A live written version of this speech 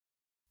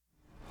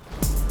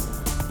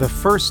The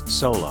first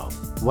solo.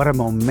 What a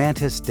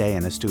momentous day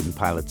in a student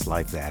pilot's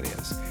life that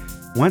is.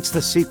 Once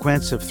the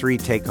sequence of 3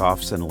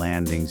 takeoffs and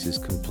landings is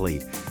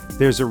complete,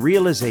 there's a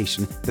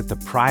realization that the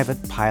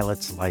private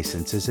pilot's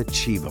license is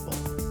achievable.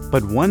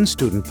 But one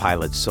student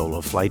pilot's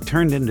solo flight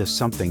turned into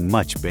something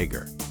much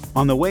bigger.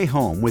 On the way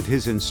home with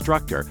his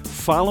instructor,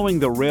 following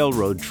the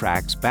railroad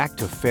tracks back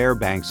to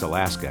Fairbanks,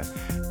 Alaska,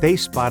 they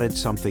spotted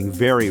something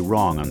very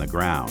wrong on the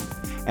ground,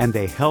 and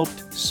they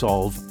helped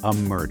solve a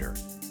murder.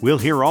 We'll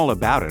hear all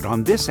about it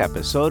on this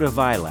episode of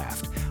I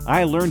Laughed.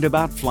 I learned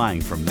about flying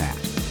from that.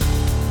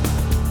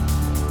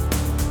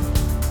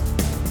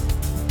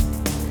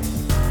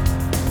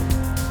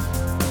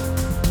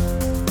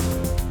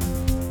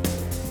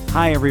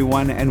 Hi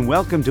everyone, and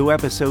welcome to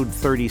episode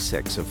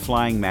 36 of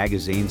Flying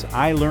Magazine's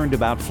I Learned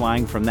About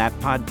Flying from That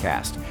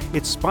podcast.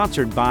 It's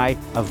sponsored by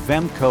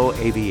Avemco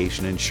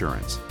Aviation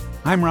Insurance.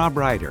 I'm Rob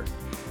Ryder.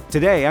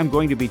 Today I'm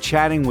going to be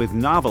chatting with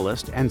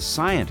novelist and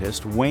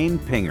scientist Wayne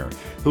Pinger,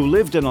 who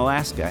lived in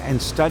Alaska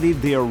and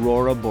studied the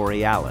aurora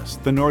borealis,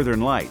 the northern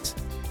lights.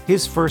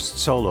 His first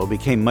solo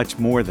became much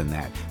more than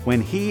that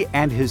when he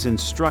and his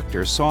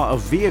instructor saw a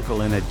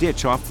vehicle in a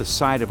ditch off the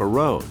side of a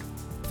road.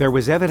 There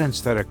was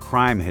evidence that a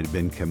crime had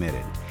been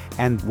committed,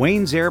 and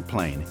Wayne's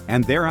airplane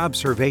and their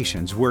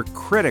observations were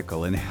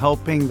critical in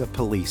helping the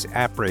police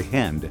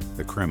apprehend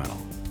the criminal.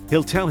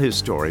 He'll tell his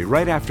story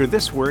right after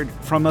this word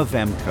from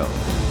Avemco.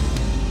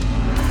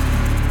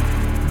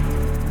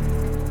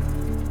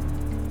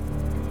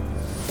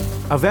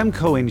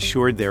 Avemco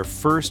insured their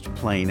first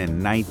plane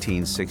in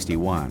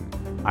 1961.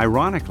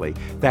 Ironically,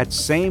 that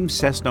same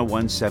Cessna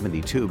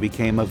 172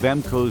 became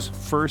Avemco's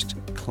first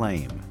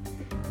claim.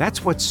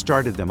 That's what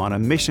started them on a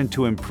mission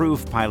to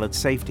improve pilot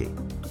safety.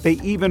 They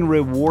even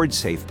reward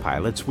safe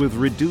pilots with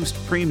reduced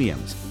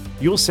premiums.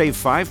 You'll save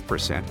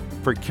 5%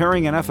 for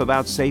caring enough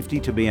about safety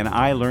to be an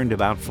I Learned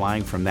About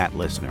Flying from That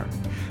listener.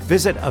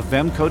 Visit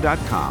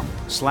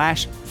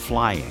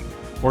avemco.com/flying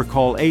or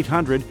call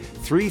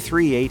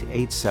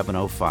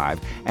 800-338-8705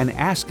 and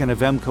ask an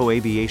Avemco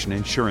Aviation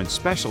Insurance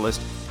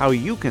specialist how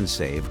you can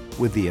save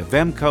with the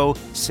Avemco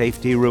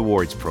Safety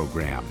Rewards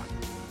Program.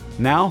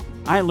 Now,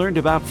 I learned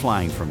about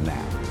flying from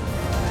that.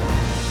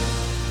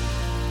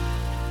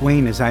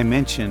 Wayne, as I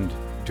mentioned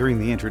during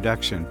the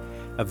introduction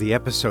of the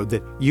episode,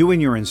 that you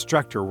and your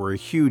instructor were a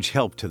huge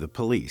help to the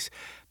police.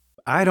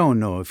 I don't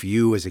know if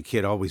you as a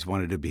kid always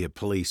wanted to be a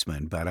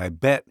policeman, but I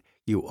bet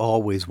you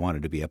always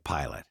wanted to be a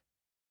pilot.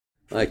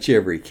 Like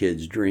every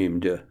kid's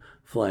dream to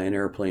fly an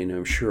airplane,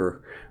 I'm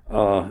sure.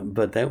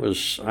 But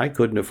I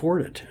couldn't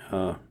afford it.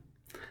 A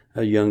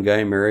young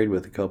guy married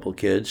with a couple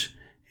kids,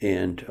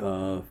 and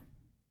I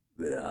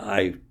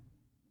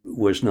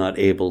was not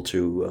able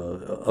to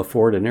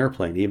afford an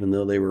airplane, even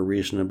though they were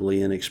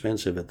reasonably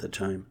inexpensive at the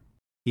time.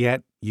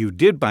 Yet you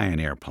did buy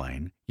an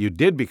airplane. You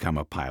did become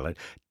a pilot.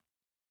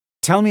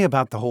 Tell me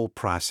about the whole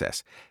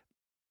process.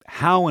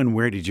 How and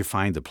where did you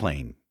find the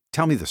plane?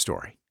 Tell me the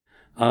story.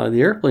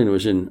 The airplane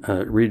was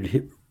at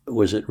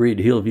Reed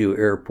Hillview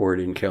Airport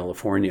in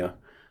California,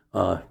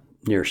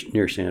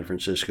 near San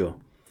Francisco.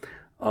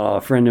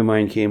 A friend of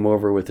mine came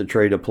over with a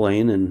tray to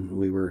plane, and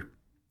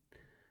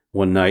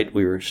one night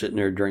we were sitting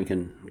there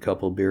drinking a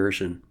couple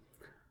beers and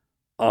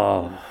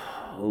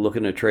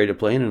looking at a tray to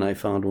plane, and I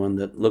found one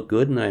that looked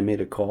good, and I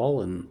made a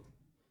call and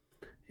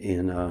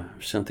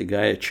sent the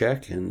guy a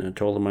check and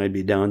told him I'd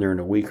be down there in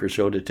a week or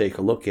so to take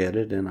a look at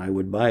it, and I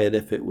would buy it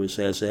if it was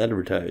as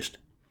advertised.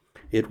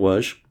 It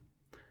was,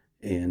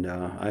 and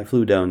I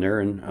flew down there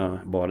and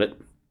bought it.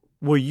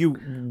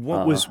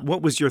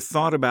 What was your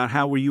thought about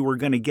how you were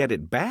going to get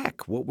it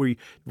back? You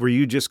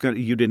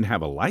didn't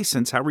have a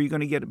license. How were you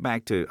going to get it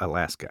back to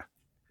Alaska?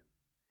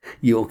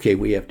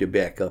 We have to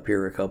back up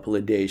here a couple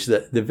of days.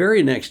 The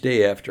very next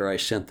day after I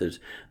sent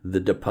the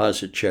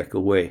deposit check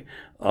away,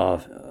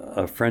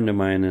 a friend of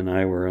mine and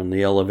I were on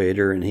the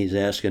elevator, and he's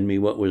asking me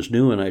what was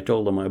new, and I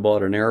told him I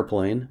bought an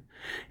airplane.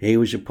 He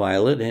was a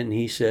pilot, and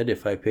he said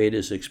if I paid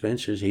his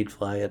expenses, he'd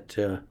fly it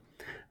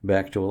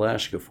back to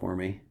Alaska for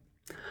me.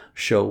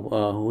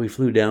 So we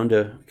flew down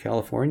to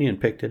California and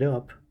picked it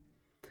up.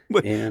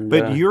 But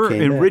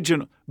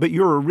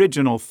your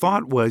original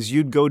thought was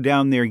you'd go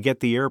down there,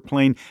 get the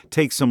airplane,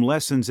 take some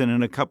lessons, and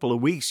in a couple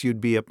of weeks you'd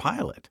be a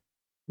pilot.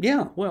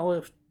 Yeah,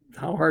 well,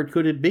 how hard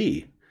could it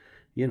be?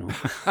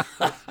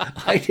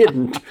 I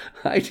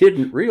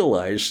didn't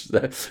realize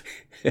that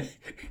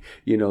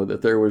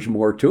that there was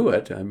more to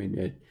it. I mean,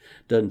 it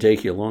doesn't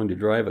take you long to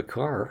drive a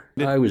car.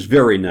 I was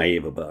very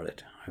naive about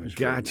it.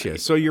 Gotcha.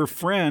 So your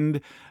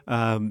friend,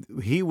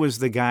 he was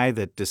the guy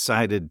that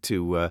decided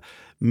to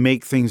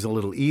make things a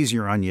little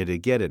easier on you to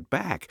get it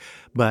back.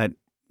 But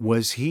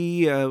was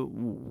he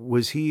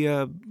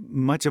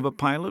much of a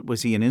pilot?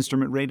 Was he an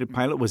instrument-rated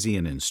pilot? Was he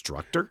an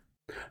instructor?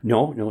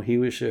 No.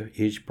 He's a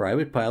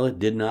private pilot.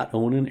 Did not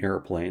own an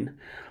airplane,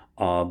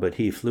 but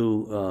he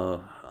flew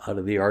out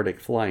of the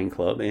Arctic Flying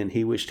Club, and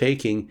he was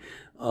taking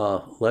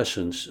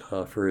lessons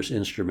for his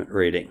instrument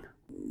rating.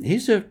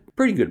 He's a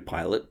pretty good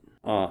pilot,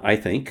 I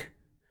think.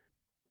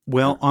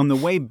 Well, on the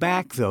way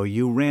back, though,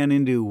 you ran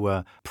into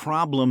a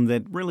problem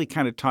that really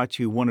kind of taught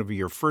you one of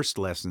your first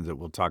lessons that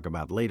we'll talk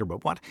about later.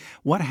 But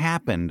what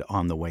happened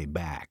on the way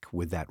back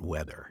with that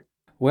weather?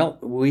 Well,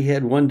 we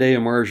had one day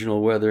of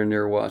marginal weather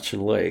near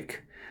Watson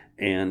Lake,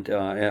 and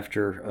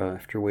after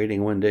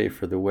waiting one day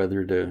for the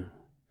weather to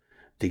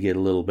get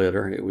a little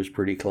better, it was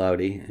pretty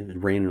cloudy. It was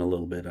raining a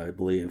little bit, I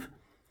believe.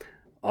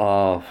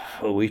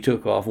 We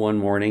took off one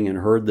morning and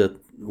heard that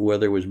the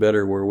weather was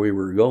better where we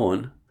were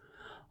going,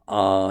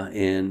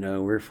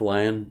 and we're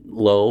flying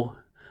low,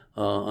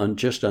 on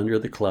just under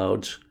the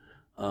clouds,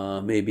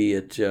 maybe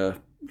at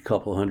a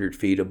couple hundred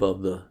feet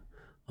above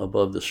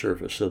the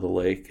surface of the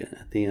lake.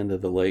 At the end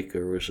of the lake,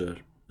 there was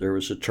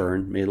a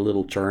turn, made a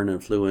little turn,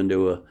 and flew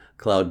into a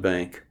cloud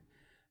bank,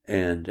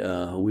 and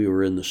we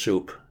were in the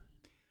soup,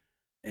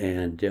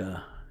 and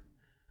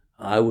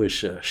I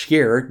was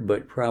scared,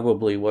 but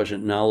probably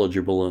wasn't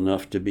knowledgeable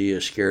enough to be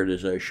as scared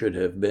as I should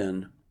have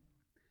been.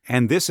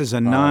 And this is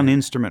a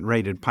non-instrument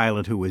rated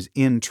pilot who was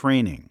in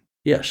training.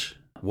 Yes.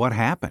 What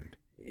happened?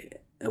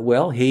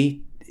 Well,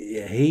 he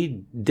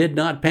did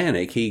not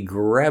panic. He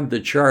grabbed the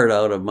chart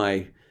out of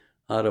my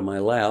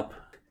lap,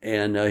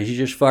 and he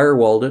just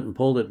firewalled it and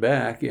pulled it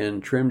back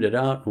and trimmed it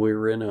out. We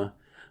were in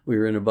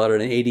about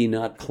an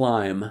 80-knot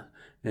climb,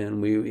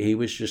 and he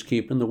was just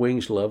keeping the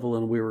wings level,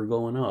 and we were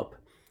going up.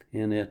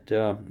 And at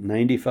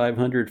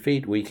 9,500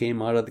 feet, we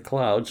came out of the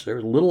clouds. There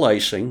was a little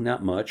icing,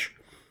 not much,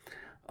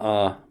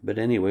 but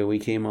anyway, we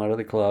came out of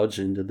the clouds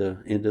into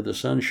the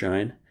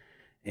sunshine,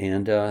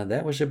 and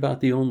that was about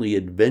the only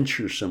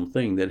adventuresome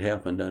thing that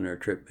happened on our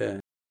trip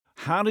back.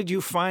 How did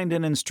you find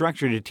an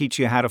instructor to teach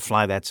you how to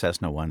fly that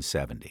Cessna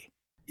 170?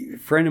 A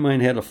friend of mine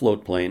had a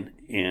float plane,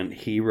 and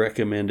he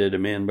recommended a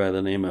man by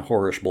the name of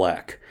Horace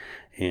Black.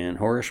 And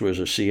Horace was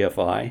a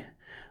CFI.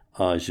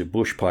 He's a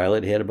bush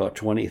pilot. He had about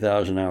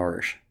 20,000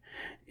 hours.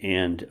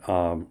 And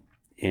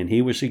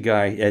he was a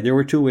guy. There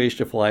were two ways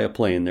to fly a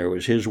plane. There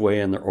was his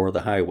way or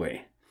the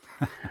highway.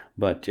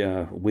 But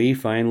we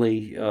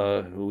finally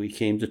we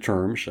came to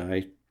terms.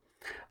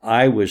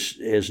 I was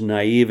as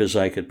naive as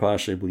I could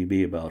possibly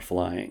be about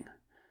flying.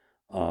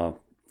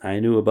 I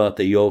knew about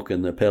the yoke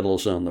and the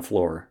pedals on the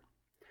floor,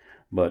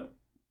 but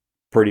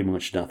pretty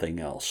much nothing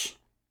else.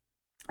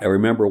 I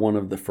remember one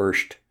of the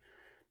first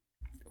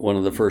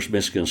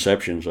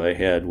misconceptions I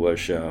had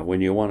was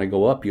when you want to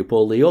go up, you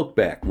pull the yoke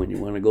back. When you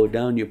want to go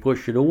down, you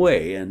push it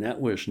away. And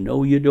that was,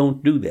 no, you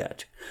don't do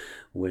that.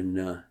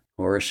 When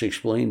Horace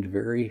explained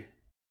very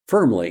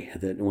firmly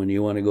that when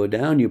you want to go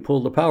down, you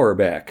pull the power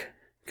back.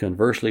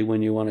 Conversely,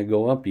 when you want to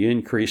go up, you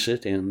increase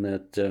it. And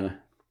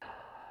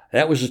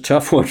that was a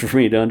tough one for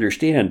me to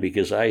understand,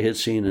 because I had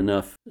seen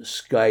enough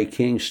Sky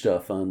King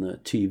stuff on the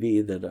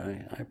TV that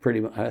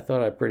I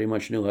thought I pretty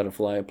much knew how to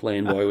fly a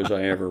plane. Boy, was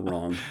I ever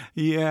wrong.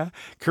 Yeah,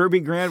 Kirby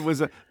Grant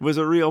was a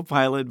real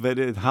pilot, but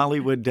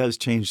Hollywood does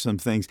change some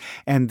things.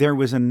 And there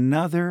was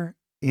another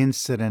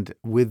incident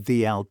with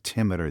the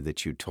altimeter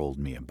that you told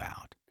me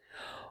about.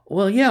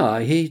 Well, yeah,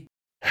 he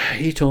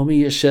told me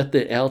you set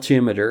the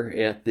altimeter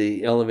at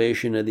the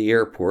elevation of the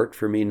airport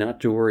for me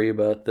not to worry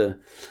about the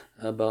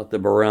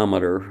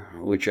barometer,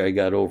 which I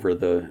got over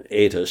the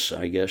ATIS,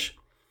 I guess.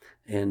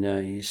 And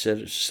he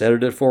said, set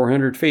it at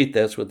 400 feet.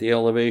 That's what the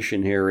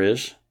elevation here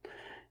is.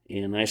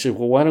 And I said,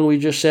 well, why don't we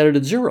just set it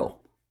at 0?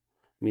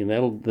 I mean, I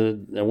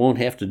won't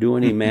have to do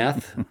any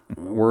math,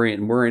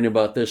 worrying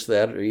about this,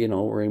 that,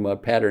 or, worrying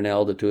about pattern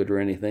altitude or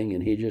anything.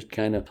 And he just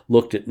kind of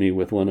looked at me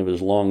with one of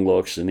his long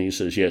looks, and he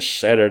says, yes,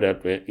 set it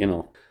at,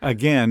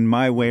 Again,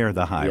 my way or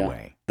the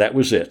highway. Yeah, that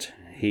was it.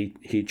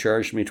 He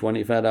charged me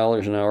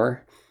 $25 an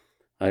hour.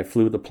 I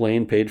flew the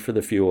plane, paid for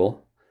the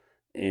fuel,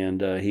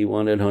 and he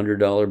wanted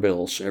 $100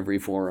 bills every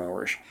 4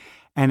 hours.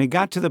 And it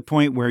got to the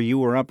point where you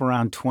were up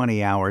around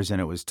 20 hours and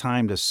it was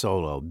time to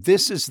solo.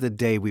 This is the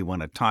day we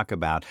want to talk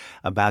about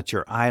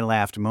your I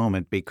laughed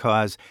moment,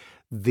 because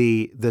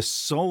the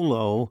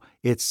solo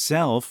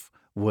itself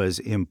was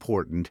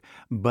important,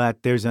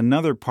 but there's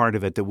another part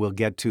of it that we'll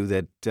get to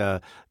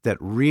that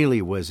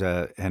really was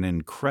an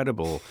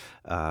incredibly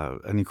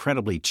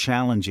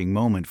challenging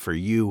moment for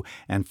you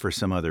and for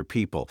some other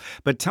people.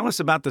 But tell us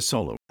about the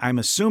solo. I'm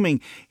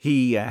assuming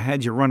he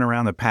had you run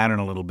around the pattern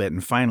a little bit,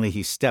 and finally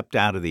he stepped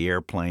out of the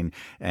airplane.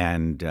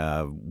 And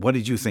what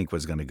did you think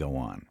was going to go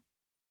on?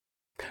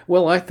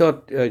 Well, I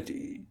thought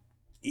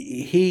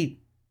he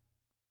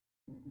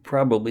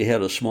probably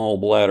had a small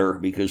bladder,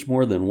 because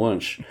more than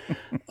once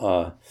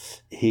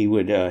he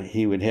would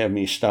have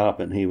me stop,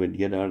 and he would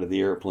get out of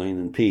the airplane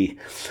and pee.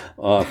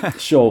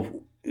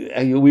 So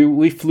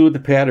we flew the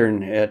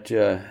pattern at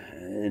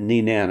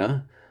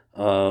Nenana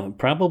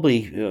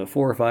probably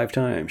 4 or 5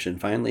 times,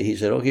 and finally he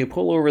said, "Okay,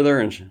 pull over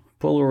there,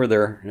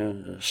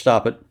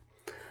 stop it."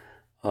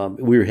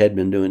 We had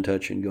been doing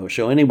touch and go.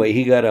 So anyway,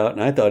 he got out,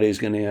 and I thought he was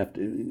going to have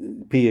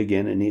to pee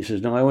again, and he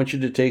says, "No, I want you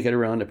to take it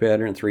around the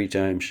pattern 3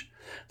 times,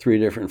 3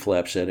 different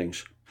flap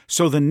settings."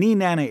 So the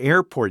Nenana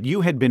Airport,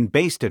 you had been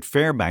based at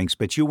Fairbanks,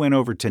 but you went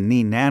over to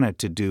Nenana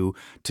to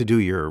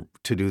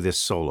do this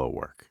solo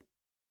work.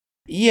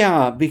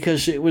 Yeah,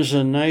 because it was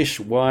a nice,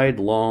 wide,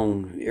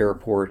 long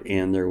airport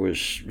and there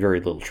was very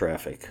little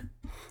traffic.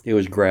 It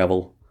was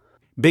gravel.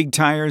 Big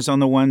tires on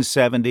the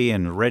 170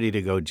 and ready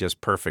to go,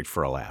 just perfect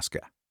for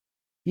Alaska.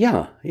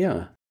 Yeah,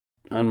 yeah.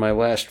 On my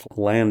last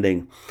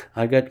landing,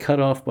 I got cut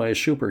off by a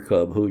Super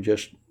Cub who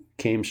just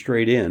came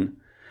straight in.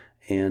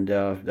 And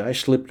I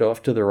slipped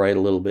off to the right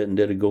a little bit and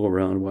did a go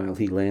around while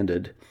he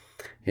landed.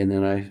 And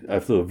then I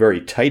flew a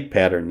very tight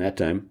pattern that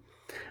time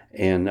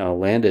and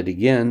landed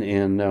again.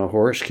 And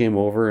Horace came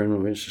over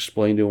and was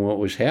explaining to him what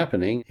was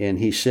happening. And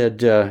he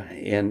said,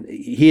 and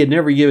he had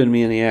never given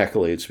me any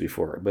accolades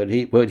before, but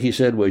what he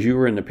said was, you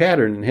were in the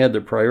pattern and had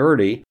the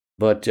priority,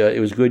 but it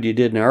was good you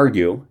didn't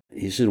argue.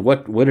 He said,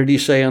 what did he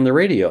say on the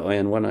radio?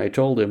 And when I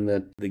told him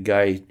that the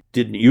guy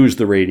didn't use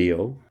the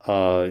radio,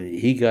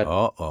 he got...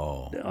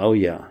 Uh-oh. Oh,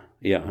 yeah.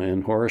 Yeah,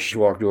 and Horace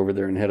walked over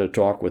there and had a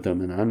talk with him,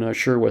 and I'm not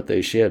sure what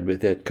they said,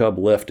 but that Cub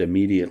left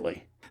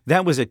immediately.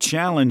 That was a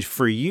challenge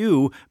for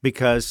you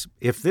because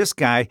if this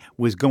guy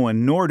was going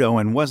Nordo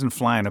and wasn't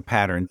flying a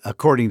pattern,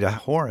 according to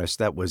Horace,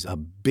 that was a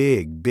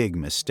big, big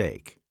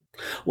mistake.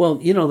 Well,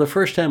 the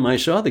first time I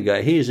saw the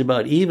guy, he was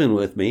about even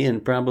with me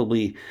and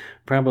probably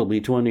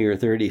 20 or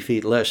 30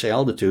 feet less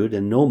altitude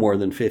and no more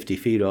than 50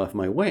 feet off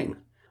my wing.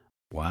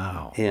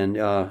 Wow. And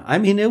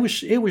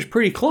it was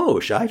pretty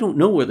close. I don't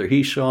know whether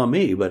he saw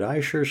me, but I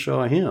sure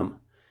saw him.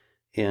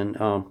 And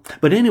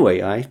but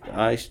anyway,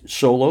 I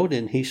soloed,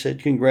 and he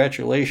said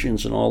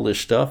congratulations and all this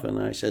stuff. And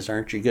I says,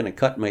 aren't you going to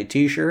cut my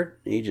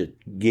T-shirt? He just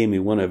gave me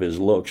one of his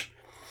looks.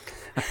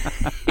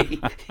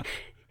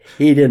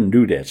 He didn't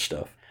do that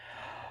stuff.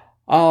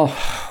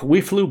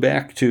 We flew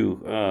back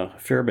to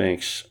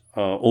Fairbanks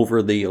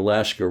over the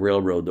Alaska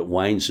Railroad that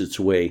winds its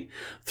way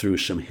through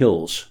some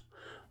hills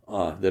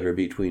that are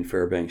between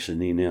Fairbanks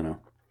and Nenana.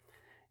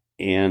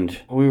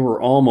 And we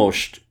were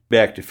almost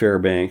back to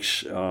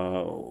Fairbanks,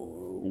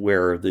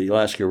 where the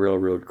Alaska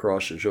Railroad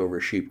crosses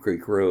over Sheep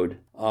Creek Road.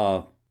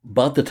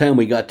 About the time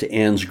we got to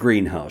Ann's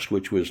Greenhouse,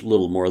 which was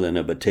little more than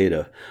a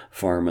potato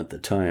farm at the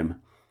time.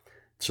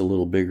 It's a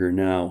little bigger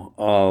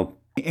now.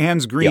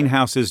 Ann's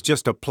Greenhouse is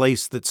just a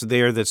place that's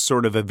there that's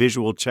sort of a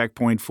visual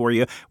checkpoint for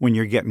you when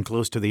you're getting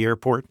close to the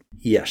airport?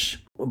 Yes.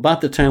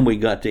 About the time we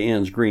got to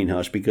Ann's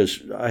Greenhouse,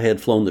 because I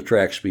had flown the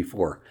tracks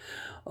before,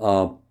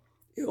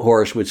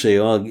 Horace would say,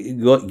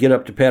 get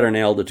up to pattern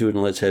altitude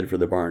and let's head for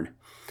the barn.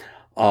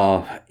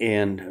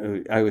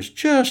 And I was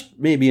just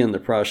maybe in the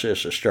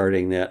process of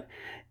starting that,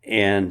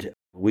 and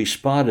we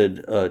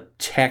spotted a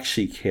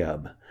taxi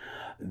cab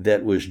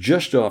that was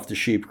just off the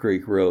Sheep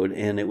Creek Road,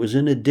 and it was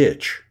in a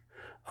ditch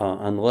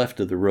on the left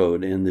of the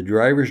road, and the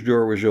driver's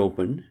door was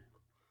open,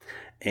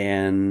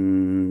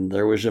 and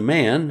there was a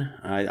man.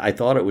 I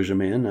thought it was a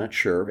man, not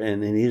sure,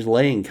 and he's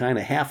laying kind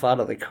of half out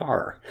of the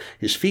car.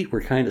 His feet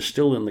were kind of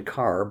still in the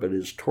car, but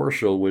his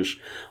torso was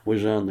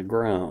on the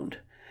ground.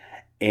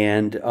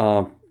 And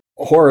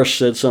Horace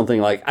said something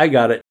like, I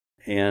got it,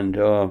 and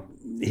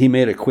he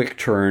made a quick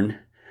turn,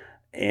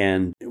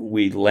 and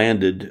we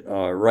landed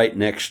right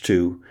next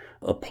to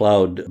a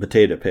plowed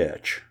potato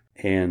patch.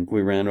 And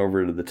we ran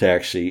over to the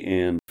taxi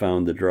and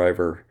found the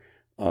driver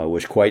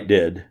was quite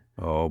dead.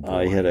 Oh,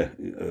 boy. He had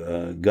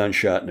a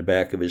gunshot in the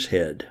back of his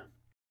head.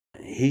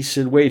 He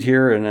said, wait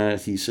here, and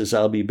he says,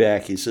 I'll be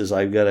back. He says,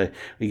 we got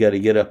to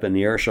get up in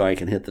the air so I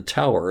can hit the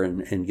tower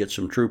and get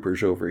some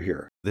troopers over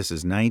here. This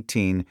is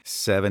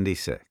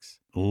 1976,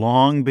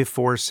 long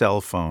before cell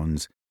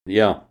phones.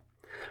 Yeah.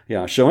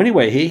 So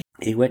anyway,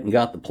 he went and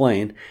got the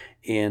plane,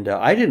 and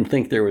I didn't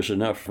think there was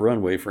enough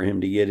runway for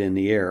him to get in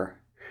the air.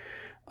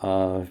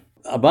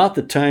 About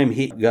the time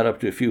he got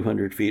up to a few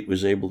hundred feet,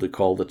 was able to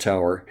call the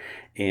tower,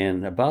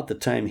 and about the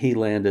time he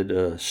landed,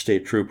 a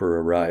state trooper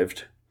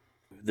arrived.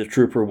 The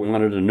trooper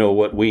wanted to know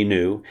what we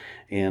knew,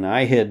 and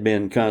I had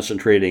been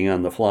concentrating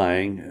on the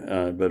flying,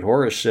 but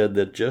Horace said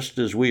that just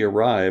as we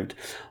arrived,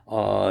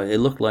 it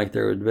looked like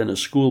there had been a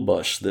school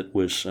bus that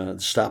was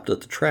stopped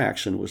at the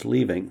tracks and was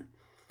leaving.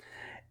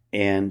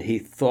 And he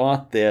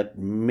thought that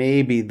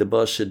maybe the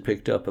bus had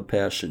picked up a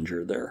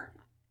passenger there.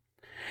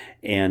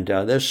 And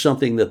that's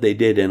something that they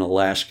did in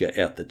Alaska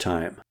at the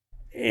time.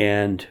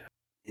 And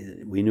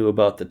we knew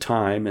about the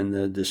time, and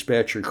the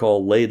dispatcher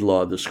called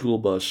Laidlaw, the school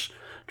bus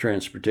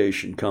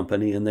transportation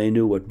company, and they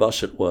knew what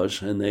bus it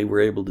was, and they were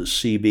able to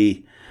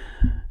CB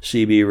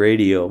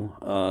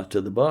radio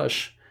to the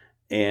bus.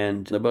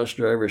 And the bus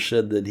driver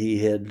said that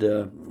he had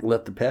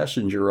let the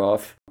passenger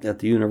off at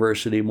the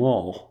University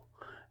Mall.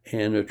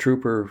 And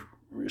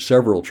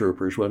several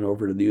troopers went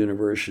over to the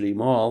University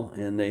Mall,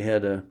 and they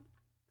had a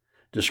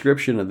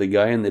description of the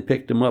guy, and they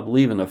picked him up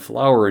leaving a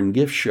flower and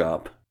gift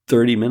shop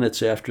 30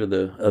 minutes after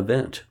the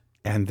event.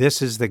 And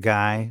this is the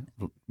guy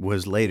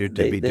was later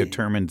to be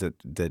determined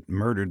that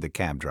murdered the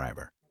cab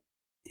driver.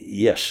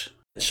 Yes.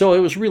 So it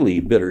was really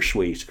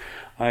bittersweet.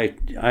 I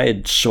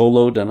had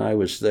soloed, and that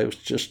was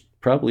just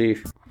probably,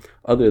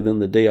 other than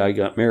the day I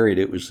got married,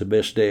 it was the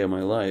best day of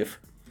my life.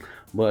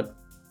 But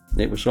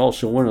it was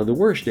also one of the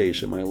worst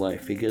days of my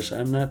life because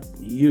I'm not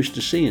used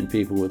to seeing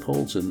people with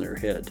holes in their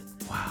head.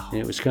 Wow. And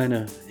it was kind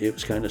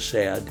of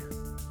sad.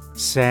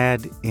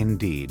 Sad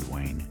indeed,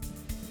 Wayne.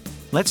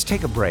 Let's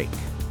take a break,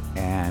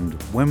 and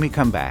when we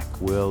come back,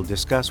 we'll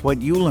discuss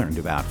what you learned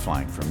about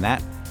flying from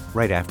that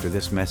right after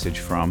this message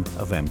from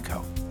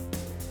Avemco.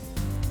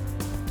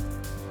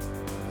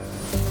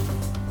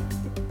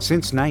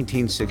 Since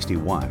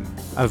 1961,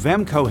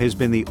 Avemco has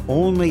been the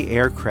only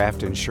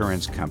aircraft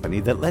insurance company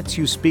that lets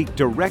you speak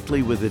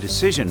directly with the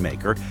decision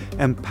maker,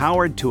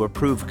 empowered to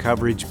approve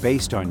coverage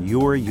based on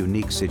your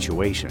unique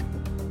situation.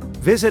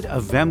 Visit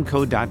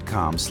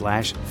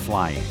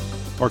avemco.com/flying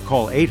or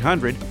call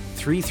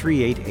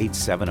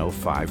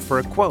 800-338-8705 for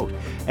a quote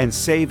and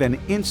save an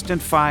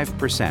instant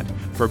 5%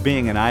 for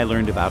being an I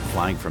Learned About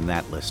Flying from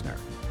That listener.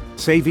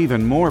 Save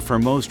even more for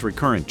most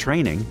recurrent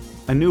training,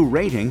 a new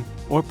rating,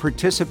 or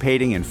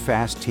participating in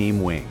fast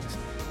team wings.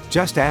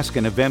 Just ask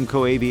an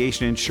Avemco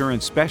Aviation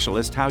Insurance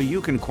Specialist how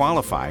you can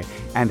qualify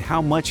and how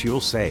much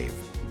you'll save.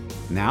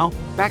 Now,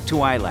 back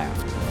to I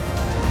Laughed.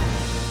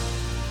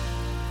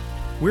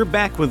 We're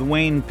back with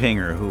Wayne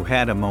Pinger, who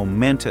had a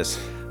momentous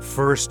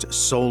first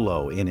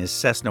solo in his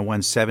Cessna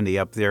 170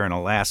 up there in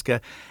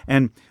Alaska.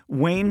 And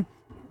Wayne,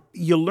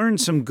 you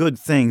learned some good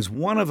things.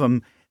 One of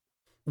them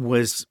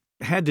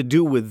had to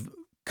do with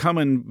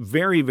coming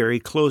very, very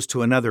close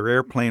to another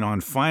airplane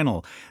on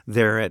final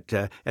there at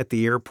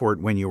the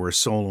airport when you were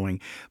soloing.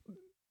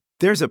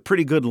 There's a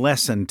pretty good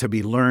lesson to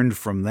be learned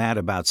from that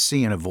about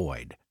see and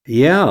avoid.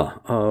 Yeah,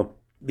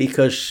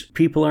 because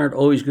people aren't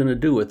always going to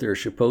do what they're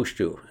supposed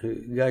to.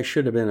 The guy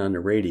should have been on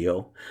the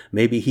radio.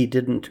 Maybe he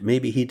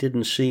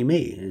didn't see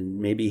me, and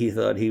maybe he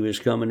thought he was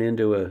coming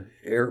into an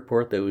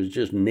airport that was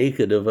just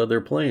naked of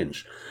other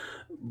planes.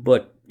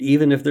 But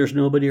even if there's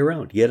nobody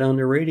around, get on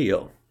the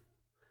radio.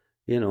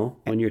 You know,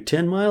 when you're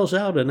 10 miles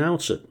out,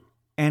 announce it.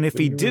 And if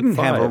he didn't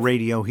have a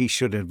radio, he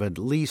should have at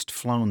least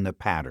flown the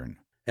pattern.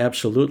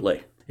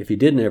 Absolutely. If he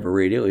didn't have a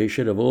radio, he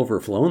should have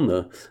overflown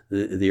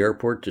the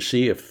airport to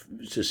see if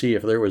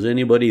there was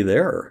anybody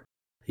there.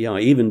 You know,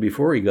 even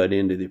before he got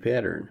into the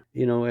pattern.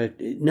 You know,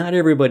 not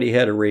everybody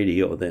had a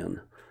radio then,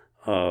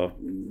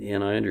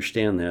 and I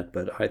understand that,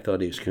 but I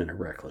thought he was kind of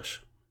reckless.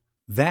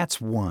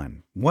 That's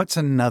one. What's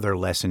another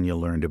lesson you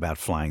learned about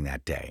flying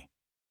that day?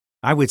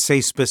 I would say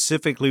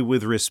specifically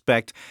with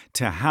respect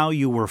to how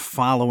you were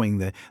following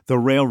the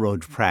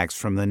railroad tracks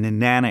from the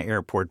Nenana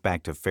Airport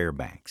back to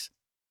Fairbanks.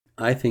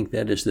 I think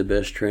that is the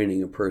best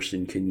training a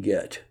person can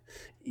get.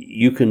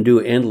 You can do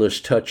endless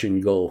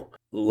touch-and-go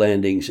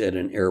landings at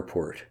an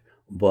airport,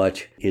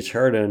 but it's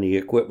hard on the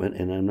equipment,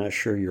 and I'm not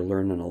sure you're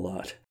learning a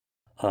lot.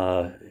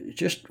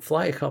 Just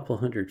fly a couple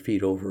hundred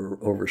feet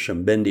over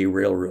some bendy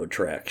railroad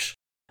tracks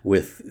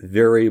with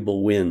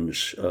variable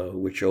winds,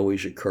 which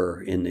always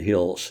occur in the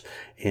hills,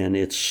 and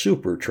it's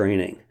super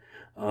training.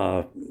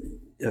 A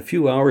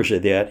few hours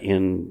of that,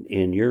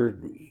 and you're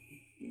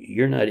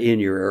not in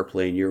your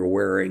airplane, you're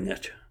wearing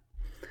it.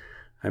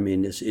 I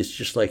mean, it's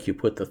just like you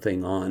put the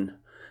thing on.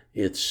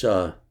 It's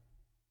boy,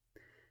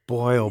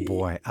 oh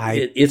boy!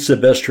 It's the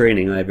best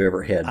training I've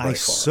ever had. By far.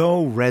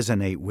 So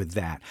resonate with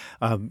that.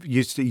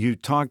 You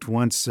talked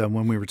once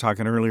when we were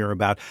talking earlier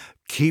about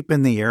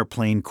keeping the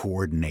airplane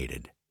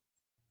coordinated.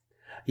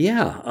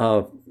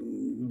 Yeah,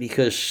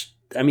 because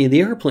I mean the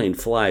airplane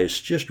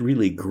flies just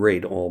really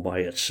great all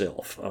by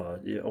itself.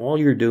 All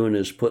you're doing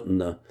is putting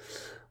the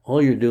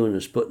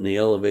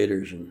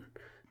elevators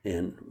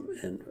and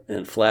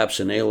flaps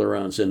and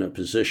ailerons in a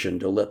position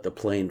to let the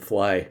plane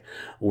fly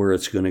where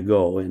it's going to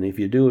go. And if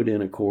you do it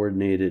in a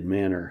coordinated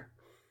manner,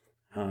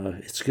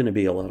 it's going to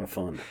be a lot of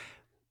fun.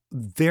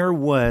 There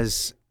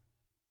was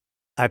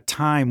a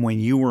time when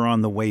you were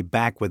on the way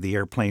back with the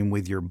airplane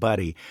with your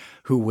buddy,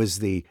 who was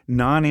the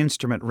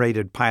non-instrument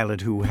rated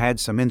pilot who had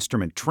some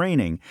instrument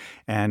training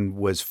and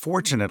was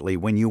fortunately,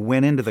 when you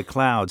went into the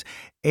clouds,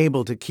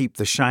 able to keep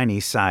the shiny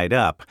side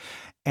up.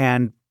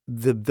 And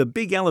the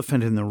big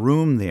elephant in the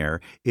room there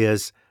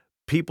is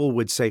people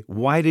would say,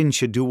 why didn't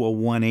you do a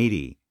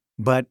 180?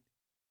 But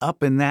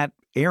up in that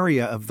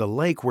area of the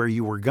lake where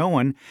you were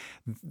going,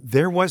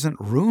 there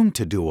wasn't room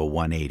to do a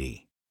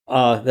 180.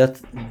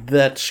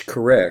 That's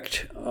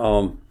correct.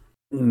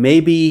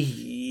 Maybe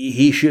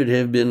he should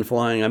have been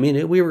flying. I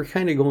mean, we were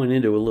kind of going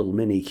into a little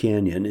mini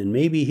canyon, and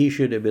maybe he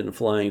should have been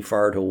flying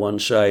far to one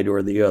side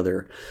or the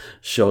other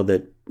so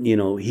that, you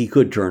know, he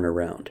could turn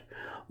around.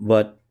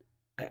 But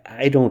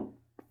I don't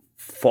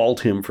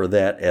fault him for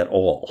that at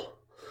all.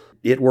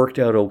 It worked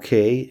out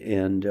okay,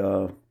 and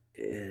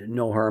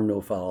no harm,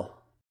 no foul.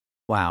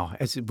 Wow.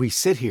 As we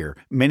sit here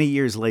many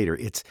years later,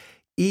 it's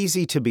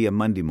easy to be a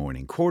Monday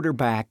morning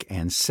quarterback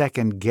and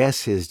second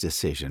guess his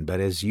decision. But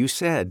as you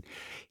said,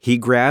 he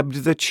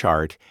grabbed the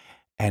chart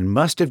and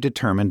must have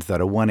determined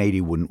that a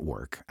 180 wouldn't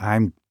work.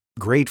 I'm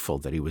grateful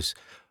that he was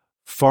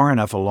far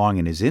enough along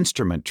in his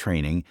instrument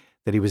training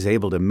that he was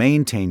able to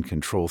maintain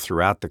control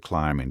throughout the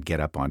climb and get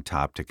up on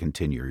top to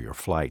continue your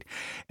flight.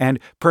 And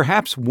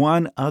perhaps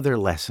one other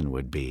lesson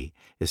would be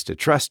is to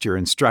trust your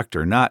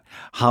instructor, not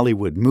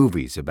Hollywood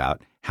movies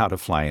about how to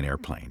fly an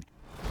airplane.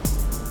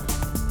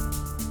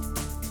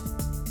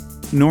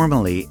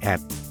 Normally, at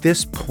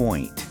this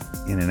point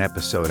in an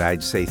episode,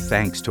 I'd say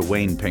thanks to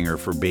Wayne Pinger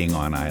for being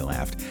on I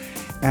Laughed.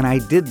 And I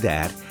did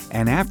that,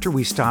 and after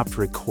we stopped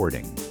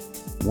recording,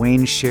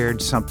 Wayne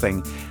shared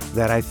something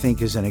that I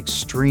think is an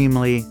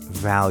extremely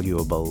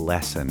valuable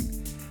lesson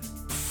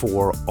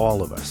for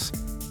all of us.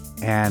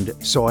 And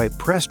so I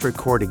pressed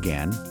record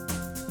again,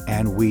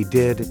 and we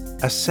did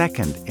a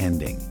second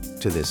ending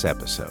to this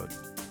episode.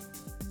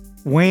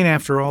 Wayne,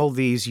 after all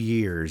these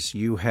years,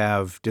 you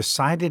have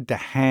decided to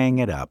hang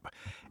it up.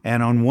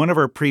 And on one of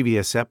our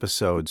previous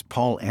episodes,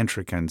 Paul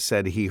Entrekin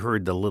said he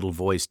heard the little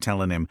voice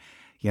telling him,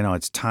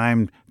 it's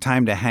time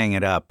to hang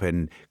it up,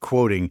 and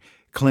quoting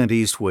Clint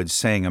Eastwood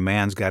saying a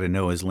man's got to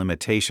know his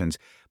limitations.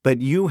 But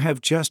you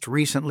have just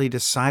recently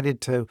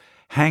decided to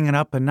hang it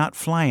up and not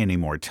fly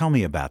anymore. Tell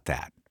me about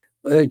that.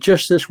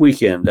 Just this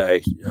weekend,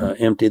 I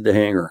emptied the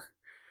hangar.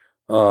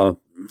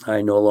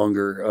 I no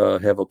longer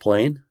have a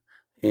plane,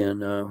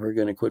 and we're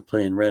going to quit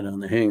playing red on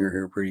the hangar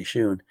here pretty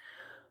soon.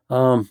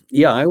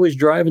 I was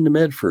driving to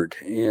Medford,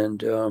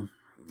 and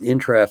in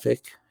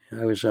traffic.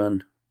 I was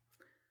on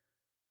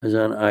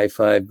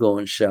I-5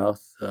 going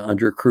south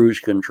under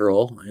cruise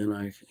control, and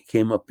I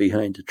came up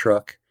behind a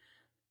truck,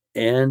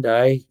 and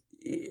I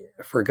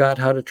forgot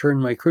how to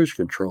turn my cruise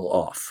control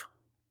off.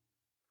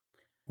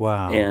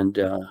 Wow. And,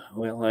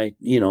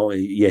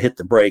 you hit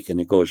the brake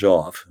and it goes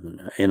off,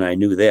 and I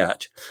knew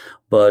that.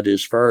 But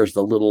as far as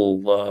the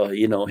little,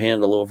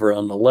 handle over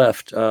on the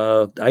left,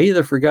 I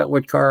either forgot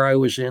what car I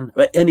was in.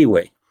 But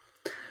anyway,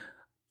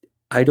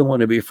 I don't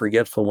want to be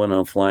forgetful when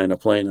I'm flying a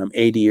plane. I'm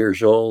 80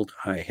 years old.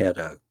 I had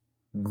a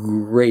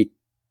great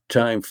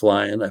time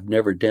flying. I've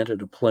never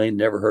dented a plane,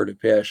 never hurt a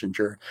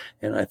passenger,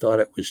 and I thought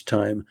it was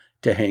time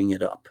to hang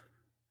it up.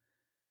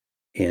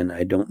 And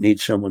I don't need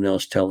someone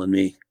else telling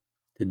me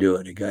to do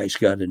it. A guy's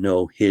got to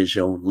know his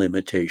own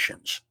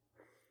limitations.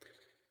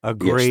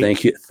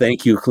 Yes,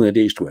 thank you, Clint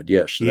Eastwood.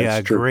 Yes,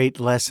 that's true. Great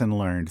lesson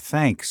learned.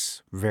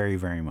 Thanks very,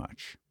 very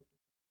much.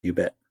 You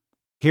bet.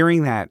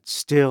 Hearing that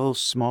still,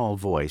 small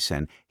voice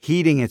and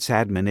heeding its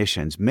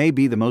admonitions may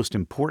be the most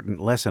important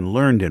lesson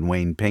learned in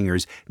Wayne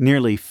Pinger's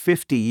nearly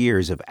 50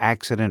 years of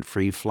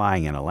accident-free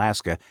flying in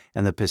Alaska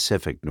and the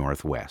Pacific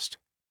Northwest.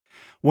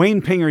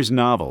 Wayne Pinger's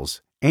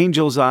novels,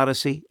 Angel's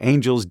Odyssey,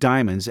 Angel's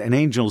Diamonds, and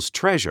Angel's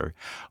Treasure,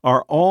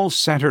 are all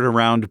centered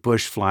around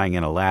bush flying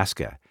in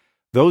Alaska.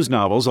 Those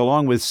novels,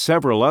 along with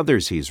several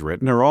others he's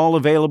written, are all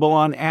available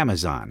on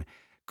Amazon.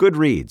 Good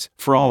reads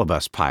for all of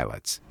us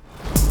pilots.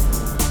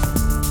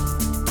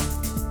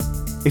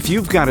 If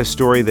you've got a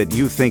story that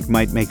you think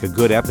might make a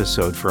good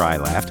episode for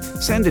iLaughed,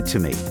 send it to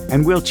me,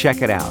 and we'll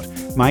check it out.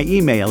 My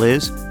email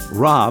is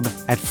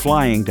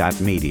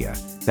rob@flying.media.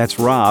 That's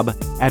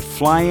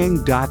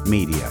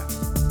rob@flying.media.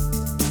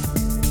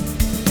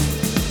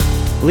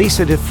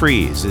 Lisa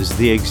DeFries is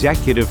the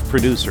executive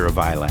producer of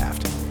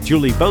iLaughed.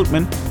 Julie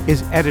Boatman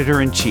is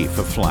editor-in-chief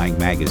of Flying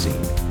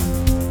Magazine.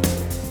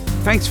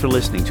 Thanks for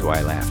listening to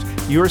iLaughed.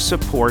 Your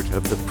support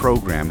of the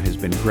program has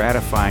been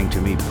gratifying to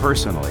me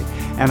personally,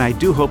 and I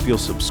do hope you'll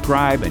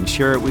subscribe and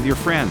share it with your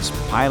friends,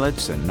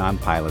 pilots and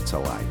non-pilots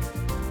alike.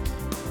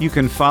 You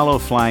can follow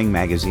Flying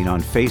Magazine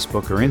on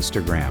Facebook or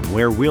Instagram,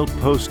 where we'll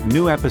post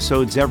new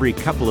episodes every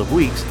couple of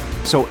weeks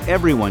so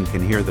everyone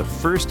can hear the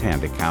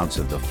first-hand accounts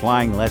of the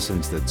flying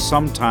lessons that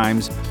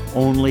sometimes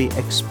only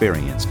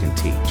experience can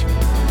teach.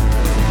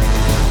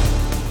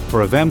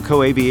 For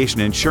Avemco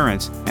Aviation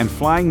Insurance and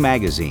Flying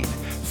Magazine,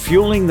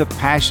 fueling the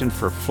passion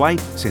for flight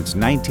since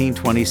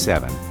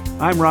 1927,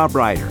 I'm Rob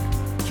Ryder.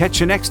 Catch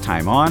you next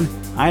time on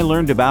I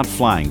Learned About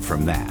Flying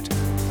from That.